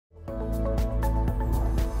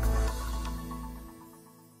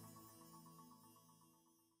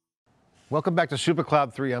Welcome back to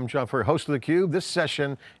Supercloud 3. I'm John Furrier, host of theCUBE. This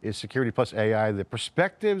session is Security Plus AI, the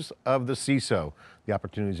perspectives of the CISO, the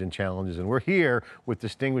opportunities and challenges. And we're here with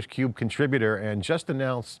distinguished CUBE contributor and just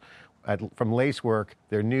announced from Lacework,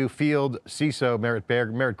 their new field CISO, Merritt Baer.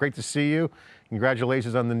 Merritt, great to see you.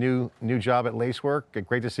 Congratulations on the new job at Lacework.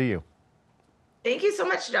 Great to see you. Thank you so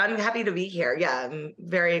much, John. I'm happy to be here. Yeah, I'm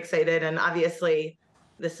very excited. And obviously,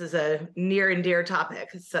 this is a near and dear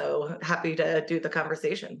topic, so happy to do the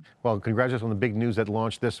conversation. Well, congratulations on the big news that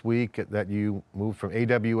launched this week, that you moved from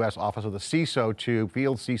AWS Office of the CISO to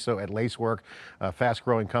Field CISO at Lacework, a fast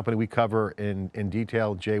growing company we cover in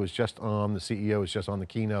detail. Jay was just on, the CEO was just on the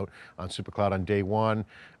keynote on Supercloud on day one.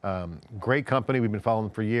 Great company, we've been following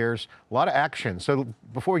them for years. A lot of action. So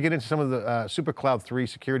before we get into some of the Supercloud 3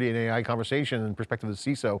 security and AI conversation and perspective of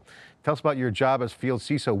the CISO, tell us about your job as Field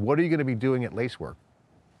CISO. What are you going to be doing at Lacework?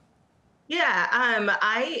 Yeah,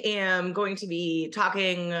 I am going to be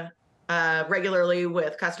talking regularly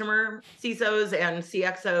with customer CISOs and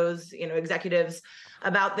CXOs, executives,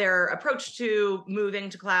 about their approach to moving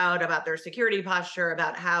to cloud, about their security posture,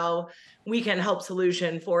 about how we can help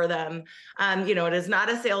solution for them. It is not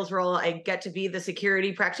a sales role. I get to be the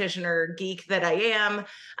security practitioner geek that I am,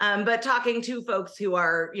 but talking to folks who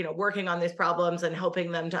are, working on these problems and helping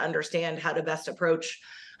them to understand how to best approach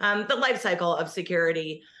the life cycle of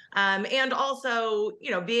security. And also,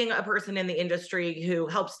 being a person in the industry who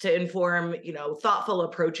helps to inform, thoughtful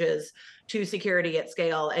approaches to security at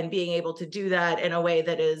scale and being able to do that in a way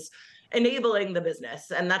that is enabling the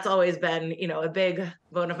business. And that's always been, a big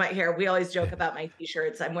bone of my hair. We always joke about my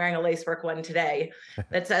t-shirts. I'm wearing a Lacework one today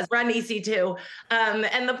that says run EC2.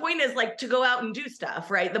 And the point is to go out and do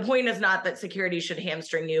stuff, right? The point is not that security should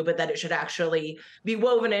hamstring you, but that it should actually be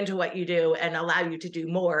woven into what you do and allow you to do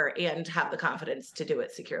more and have the confidence to do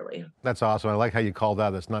it securely. That's awesome. I like how you called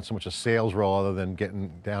out, it's not so much a sales role other than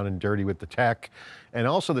getting down and dirty with the tech and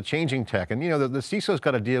also the changing tech. And the CISO's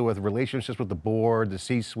got to deal with relationships with the board, the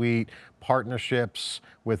C-suite, partnerships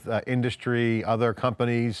with industry, other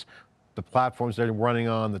companies, the platforms they're running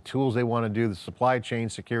on, the tools they want to do, the supply chain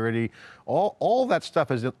security, all that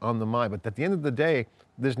stuff is on the mind. But at the end of the day,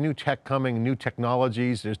 there's new tech coming, new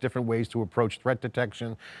technologies, there's different ways to approach threat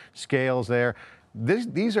detection, scales there.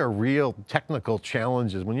 These are real technical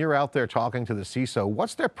challenges. When you're out there talking to the CISO,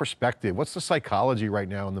 what's their perspective? What's the psychology right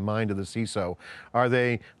now in the mind of the CISO? Are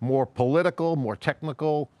they more political, more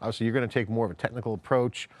technical? Obviously, you're going to take more of a technical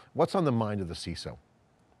approach. What's on the mind of the CISO?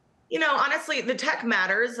 Honestly, the tech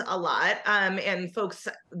matters a lot. And folks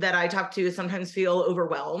that I talk to sometimes feel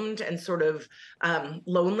overwhelmed and sort of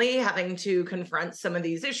lonely having to confront some of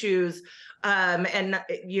these issues.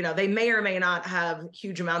 They may or may not have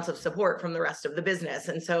huge amounts of support from the rest of the business.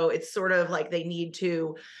 And so it's sort of like they need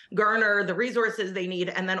to garner the resources they need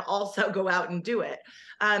and then also go out and do it.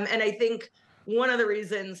 And I think one of the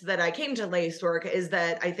reasons that I came to Lacework is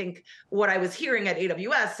that I think what I was hearing at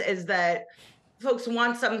AWS is that folks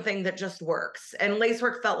want something that just works, and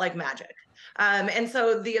Lacework felt like magic. And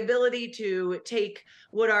so the ability to take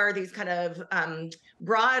what are these kind of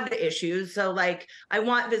broad issues, so I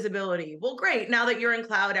want visibility. Well, great, now that you're in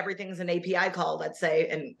cloud, everything's an API call, let's say,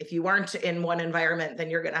 and if you weren't in one environment, then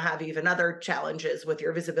you're gonna have even other challenges with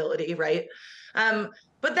your visibility, right?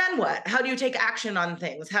 But then what? How do you take action on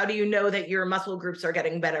things? How do you know that your muscle groups are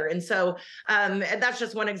getting better? And so that's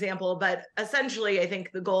just one example, but essentially I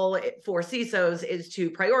think the goal for CISOs is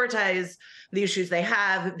to prioritize the issues they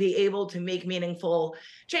have, be able to make meaningful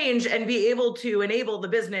change and be able to enable the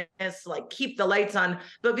business, keep the lights on,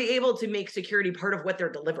 but be able to make security part of what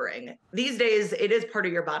they're delivering. These days, it is part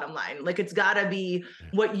of your bottom line. It's gotta be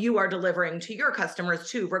what you are delivering to your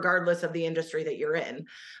customers too, regardless of the industry that you're in.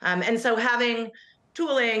 And so having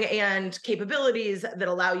tooling and capabilities that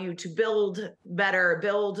allow you to build better,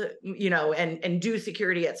 and do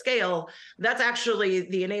security at scale, that's actually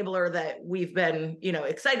the enabler that we've been,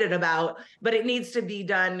 excited about, but it needs to be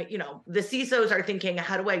done, the CISOs are thinking,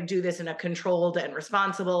 how do I do this in a controlled and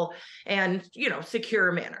responsible and,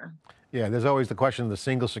 secure manner? Yeah, there's always the question of the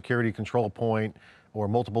single security control point or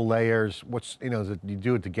multiple layers. What's, you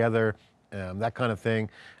do it together, that kind of thing.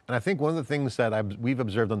 And I think one of the things that we've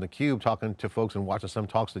observed on theCUBE, talking to folks and watching some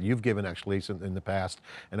talks that you've given actually in the past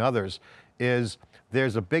and others, is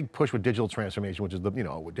there's a big push with digital transformation, which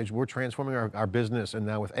is we're transforming our business, and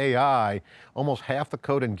now with AI, almost half the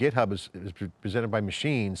code in GitHub is presented by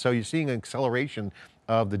machines. So you're seeing an acceleration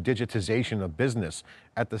of the digitization of business.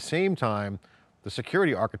 At the same time, the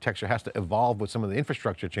security architecture has to evolve with some of the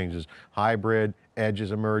infrastructure changes, hybrid, edge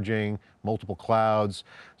is emerging, multiple clouds.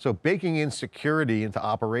 So baking in security into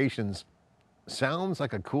operations sounds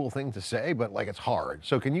like a cool thing to say, but like it's hard.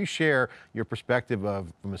 So can you share your perspective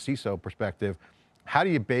from a CISO perspective, how do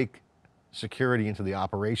you bake security into the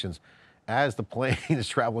operations as the plane is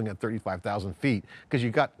traveling at 35,000 feet? Because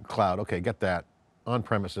you got cloud, okay, get that,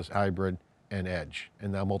 on-premises, hybrid, and edge,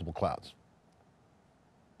 and now multiple clouds.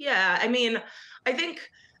 Yeah, I mean, I think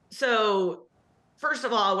so. First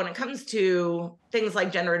of all, when it comes to things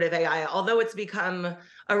like generative AI, although it's become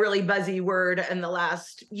a really buzzy word in the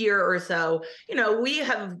last year or so, we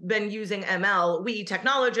have been using ML. We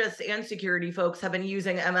technologists and security folks have been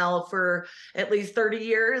using ML for at least 30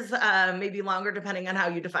 years, maybe longer, depending on how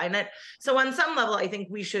you define it. So on some level, I think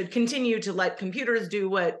we should continue to let computers do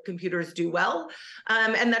what computers do well.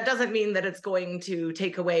 And that doesn't mean that it's going to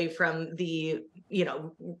take away from the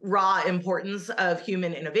raw importance of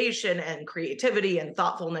human innovation and creativity and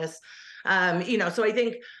thoughtfulness. So I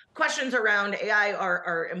think questions around AI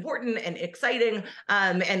are important and exciting,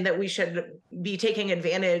 and that we should be taking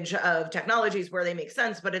advantage of technologies where they make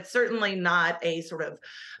sense, but it's certainly not a sort of,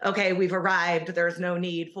 okay, we've arrived, there's no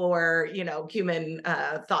need for, human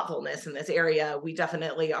thoughtfulness in this area. We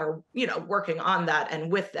definitely are, working on that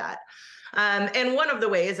and with that. And one of the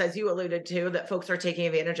ways, as you alluded to, that folks are taking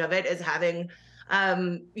advantage of it is having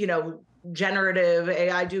generative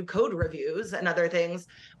AI do code reviews and other things.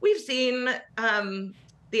 We've seen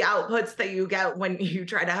the outputs that you get when you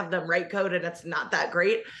try to have them write code, and it's not that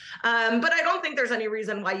great. But I don't think there's any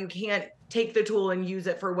reason why you can't take the tool and use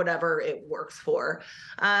it for whatever it works for.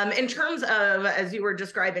 In terms of, as you were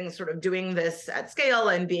describing, sort of doing this at scale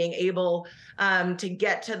and being able to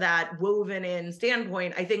get to that woven in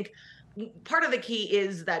standpoint, I think part of the key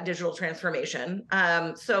is that digital transformation.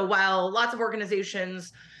 So while lots of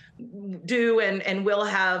organizations do and will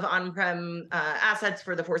have on-prem assets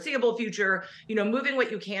for the foreseeable future, moving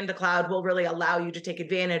what you can to cloud will really allow you to take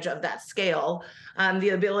advantage of that scale, the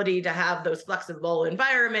ability to have those flexible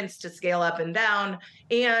environments to scale up and down,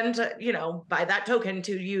 and by that token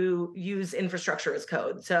to use infrastructure as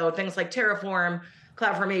code. So things like Terraform,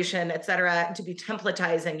 CloudFormation, et cetera, to be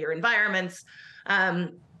templatizing your environments.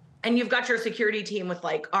 And you've got your security team with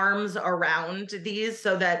like arms around these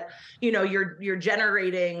so that, you're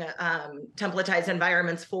generating templatized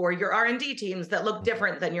environments for your R&D teams that look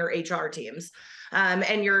different than your HR teams.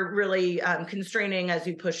 And you're really constraining as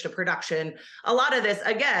you push to production. A lot of this,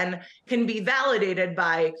 again, can be validated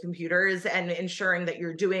by computers and ensuring that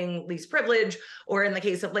you're doing least privilege, or in the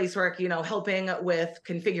case of Lacework, helping with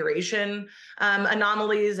configuration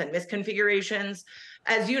anomalies and misconfigurations.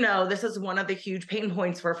 As you know, this is one of the huge pain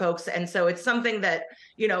points for folks. And so it's something that,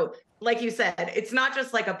 like you said, it's not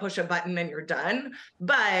just like a push a button and you're done,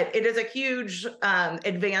 but it is a huge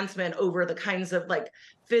advancement over the kinds of like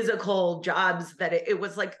physical jobs that it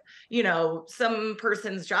was like, some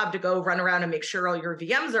person's job to go run around and make sure all your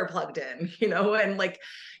VMs are plugged in, and like,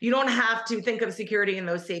 you don't have to think of security in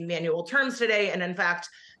those same manual terms today. And in fact,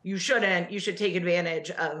 you shouldn't. You should take advantage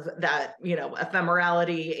of that,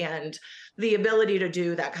 ephemerality and the ability to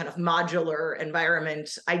do that kind of modular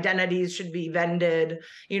environment. Identities should be vended,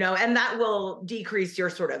 and that will decrease your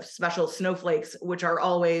sort of special snowflakes, which are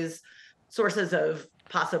always sources of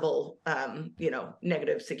possible,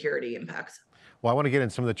 negative security impacts. Well, I want to get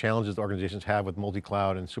into some of the challenges organizations have with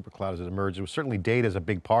multi-cloud and Supercloud as it emerges. Certainly data is a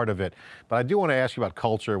big part of it, but I do want to ask you about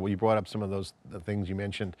culture. Well, you brought up some of the things you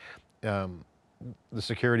mentioned. The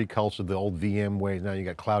security culture, the old VM ways, now you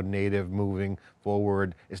got cloud native moving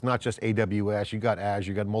forward. It's not just AWS, you got Azure,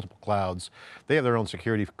 you got multiple clouds. They have their own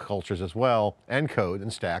security cultures as well, and code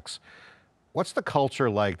and stacks. What's the culture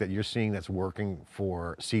like that you're seeing that's working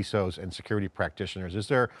for CISOs and security practitioners? Is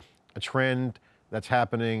there a trend that's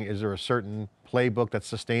happening? Is there a certain playbook that's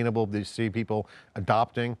sustainable that you see people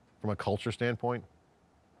adopting from a culture standpoint?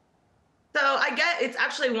 So I get, it's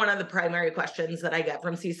actually one of the primary questions that I get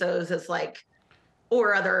from CISOs is like,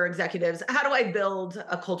 or other executives, how do I build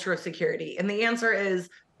a culture of security? And the answer is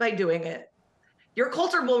by doing it. Your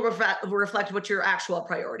culture will reflect what your actual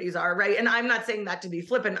priorities are, right? And I'm not saying that to be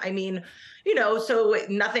flippant. I mean, so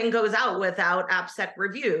nothing goes out without AppSec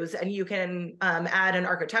reviews, and you can add an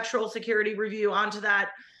architectural security review onto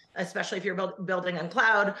that, especially if you're building on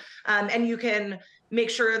cloud. And you can make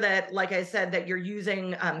sure that, like I said, that you're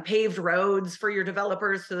using paved roads for your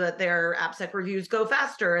developers so that their AppSec reviews go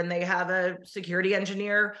faster and they have a security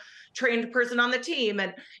engineer trained person on the team.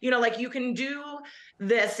 And, like you can do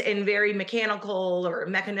this in very mechanical or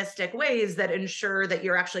mechanistic ways that ensure that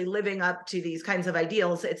you're actually living up to these kinds of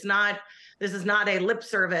ideals. This is not a lip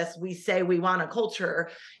service. We say we want a culture.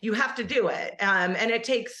 You have to do it. And it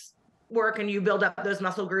takes work, and you build up those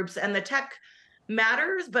muscle groups, and the tech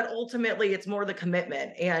matters, but ultimately it's more the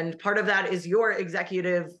commitment. And part of that is your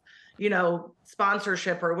executive,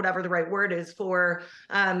 sponsorship or whatever the right word is for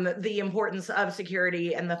the importance of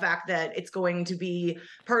security and the fact that it's going to be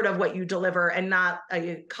part of what you deliver and not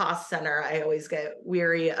a cost center. I always get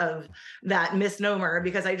weary of that misnomer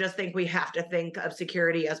because I just think we have to think of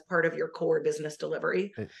security as part of your core business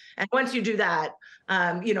delivery. And once you do that,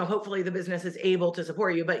 hopefully the business is able to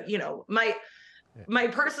support you. But, my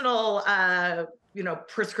personal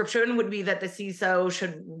prescription would be that the CISO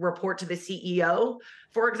should report to the CEO,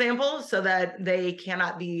 for example, so that they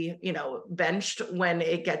cannot be, benched when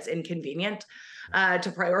it gets inconvenient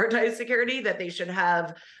to prioritize security, that they should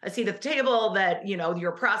have a seat at the table, that,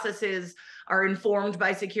 your processes are informed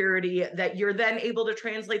by security, that you're then able to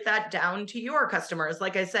translate that down to your customers.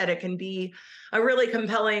 Like I said, it can be a really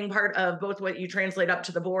compelling part of both what you translate up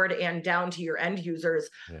to the board and down to your end users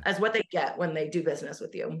as what they get when they do business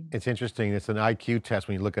with you. It's interesting, it's an IQ test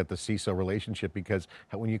when you look at the CISO relationship, because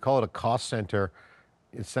when you call it a cost center,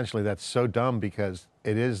 essentially that's so dumb because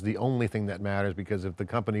it is the only thing that matters, because if the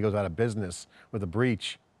company goes out of business with a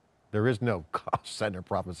breach, there is no cost center,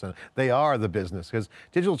 profit center. They are the business, because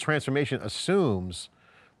digital transformation assumes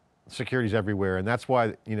security's everywhere, and that's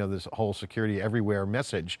why this whole security everywhere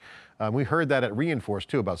message. We heard that at Reinforce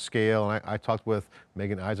too about scale, and I talked with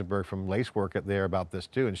Megan Eisenberg from Lacework there about this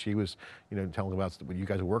too, and she was telling about what you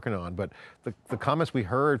guys are working on. But the comments we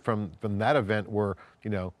heard from that event were,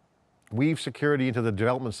 weave security into the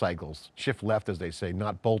development cycles, shift left as they say,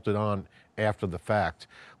 not bolted on after the fact.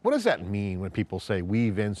 What does that mean when people say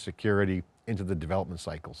weave in security into the development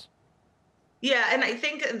cycles? Yeah, and I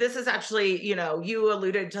think this is actually, you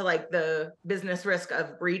alluded to like the business risk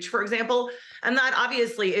of breach, for example, and that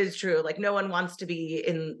obviously is true. Like no one wants to be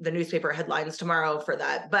in the newspaper headlines tomorrow for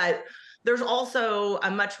that, but there's also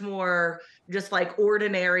a much more just like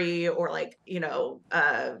ordinary or like,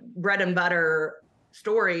 bread and butter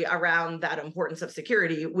story around that importance of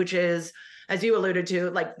security, which is, as you alluded to,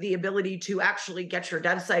 like the ability to actually get your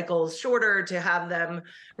dev cycles shorter, to have them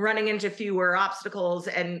running into fewer obstacles,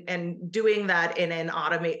 and doing that in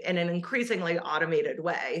an increasingly automated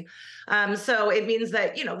way. So it means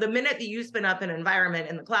that the minute that you spin up an environment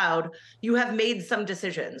in the cloud, you have made some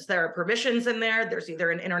decisions. There are permissions in there. There's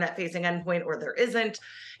either an internet-facing endpoint or there isn't.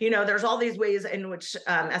 There's all these ways in which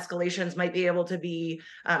escalations might be able to be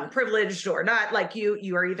privileged or not. Like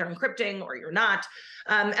you are either encrypting or you're not.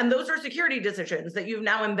 And those are security decisions that you've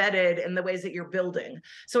now embedded in the ways that you're building.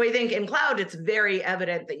 So I think in cloud, it's very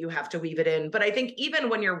evident that you have to weave it in. But I think even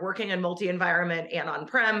when you're working in multi-environment and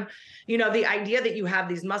on-prem, the idea that you have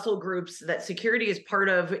these muscle groups, that security is part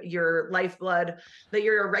of your lifeblood, that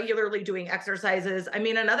you're regularly doing exercises. I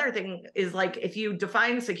mean, another thing is like if you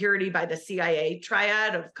define security by the CIA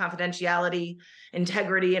triad of confidentiality,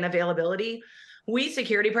 integrity, and availability, we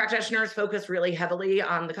security practitioners focus really heavily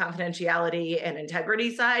on the confidentiality and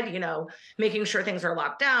integrity side, making sure things are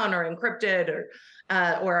locked down or encrypted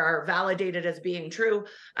or are validated as being true.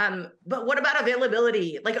 But what about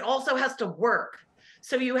availability? Like it also has to work.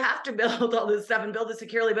 So you have to build all this stuff and build it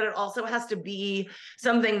securely, but it also has to be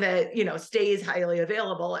something that, stays highly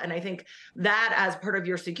available. And I think that as part of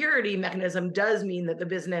your security mechanism does mean that the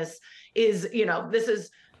business is, this is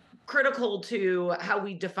critical to how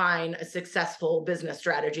we define a successful business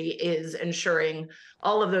strategy, is ensuring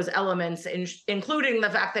all of those elements, including the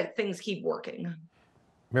fact that things keep working.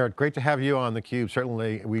 Merritt, great to have you on theCUBE.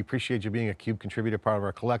 Certainly, we appreciate you being a CUBE contributor, part of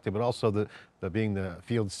our collective, but also being the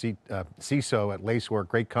field CISO at Lacework,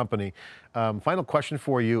 great company. Final question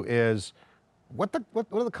for you is, what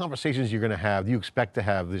are the conversations you're going to have, you expect to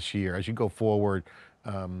have this year as you go forward,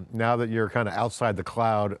 now that you're kind of outside the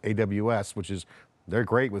cloud, AWS, which is, they're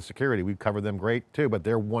great with security. We cover them great too, but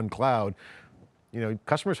they're one cloud.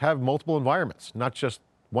 Customers have multiple environments, not just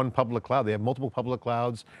one public cloud. They have multiple public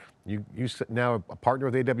clouds. You now a partner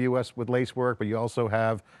with AWS with Lacework, but you also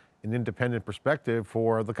have an independent perspective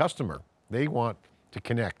for the customer. They want to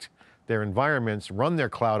connect their environments, run their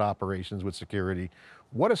cloud operations with security.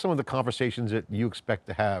 What are some of the conversations that you expect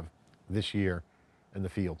to have this year in the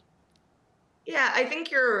field? Yeah, I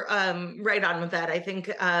think you're right on with that. I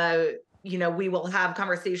think we will have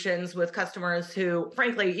conversations with customers who,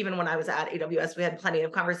 frankly, even when I was at AWS, we had plenty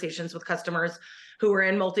of conversations with customers who were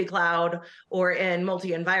in multi-cloud or in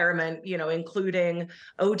multi-environment, including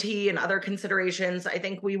OT and other considerations. I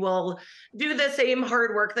think we will do the same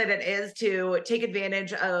hard work that it is to take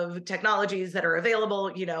advantage of technologies that are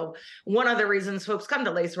available. One of the reasons folks come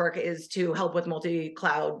to Lacework is to help with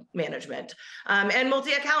multi-cloud management and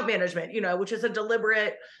multi-account management, which is a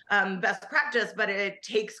deliberate best practice, but it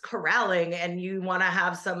takes corralling, and you want to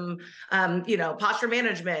have some, posture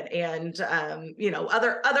management and,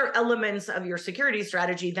 other elements of your security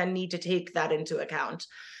strategy then need to take that into account.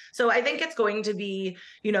 So I think it's going to be,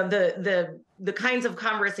 the kinds of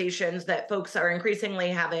conversations that folks are increasingly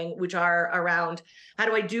having, which are around how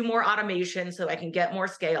do I do more automation so I can get more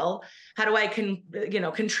scale? How do I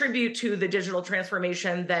contribute to the digital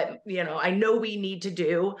transformation that I know we need to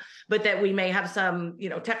do, but that we may have some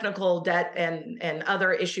technical debt and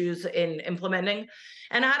other issues in implementing?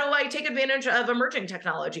 And how do I take advantage of emerging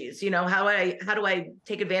technologies? How do I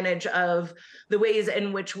take advantage of the ways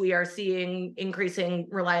in which we are seeing increasing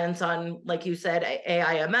reliance on, like you said,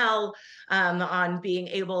 AI ML, on being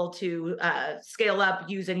able to scale up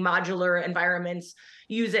using modular environments,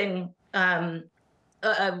 using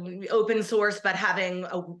open source, but having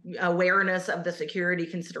awareness of the security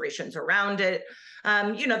considerations around it.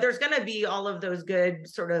 There's going to be all of those good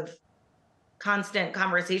sort of constant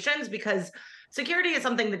conversations, because security is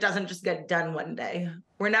something that doesn't just get done one day.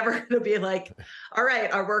 We're never going to be like, all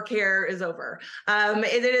right, our work here is over.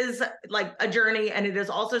 It is like a journey, and it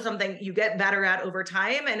is also something you get better at over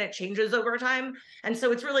time, and it changes over time. And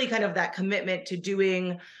so it's really kind of that commitment to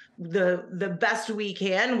doing the best we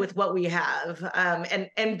can with what we have,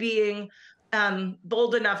 and being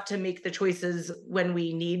bold enough to make the choices when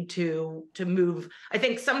we need to move. I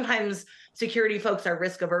think sometimes security folks are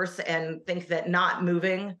risk averse and think that not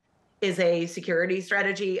moving is a security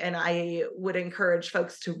strategy. And I would encourage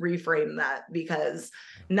folks to reframe that, because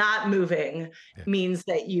not moving means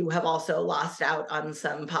that you have also lost out on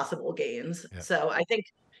some possible gains. So I think,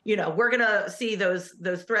 we're going to see those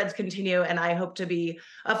threads continue, and I hope to be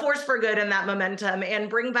a force for good in that momentum and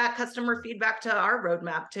bring back customer feedback to our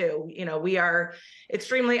roadmap too. We are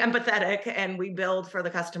extremely empathetic, and we build for the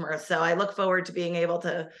customer. So I look forward to being able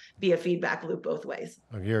to be a feedback loop both ways.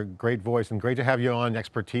 You're a great voice, and great to have you on,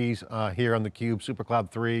 expertise here on theCUBE, Supercloud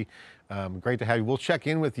 3. Great to have you. We'll check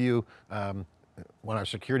in with you on our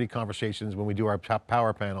security conversations when we do our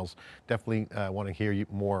power panels. Definitely want to hear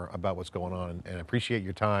more about what's going on, and appreciate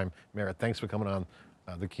your time. Merritt, thanks for coming on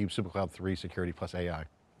theCUBE Supercloud 3 Security Plus AI.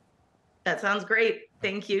 That sounds great.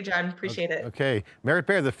 Thank you, John. Appreciate it. Okay, Merritt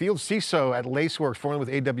Baer, the field CISO at Lacework, formerly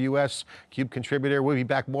with AWS, CUBE contributor. We'll be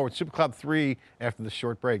back more with Supercloud 3 after this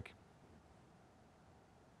short break.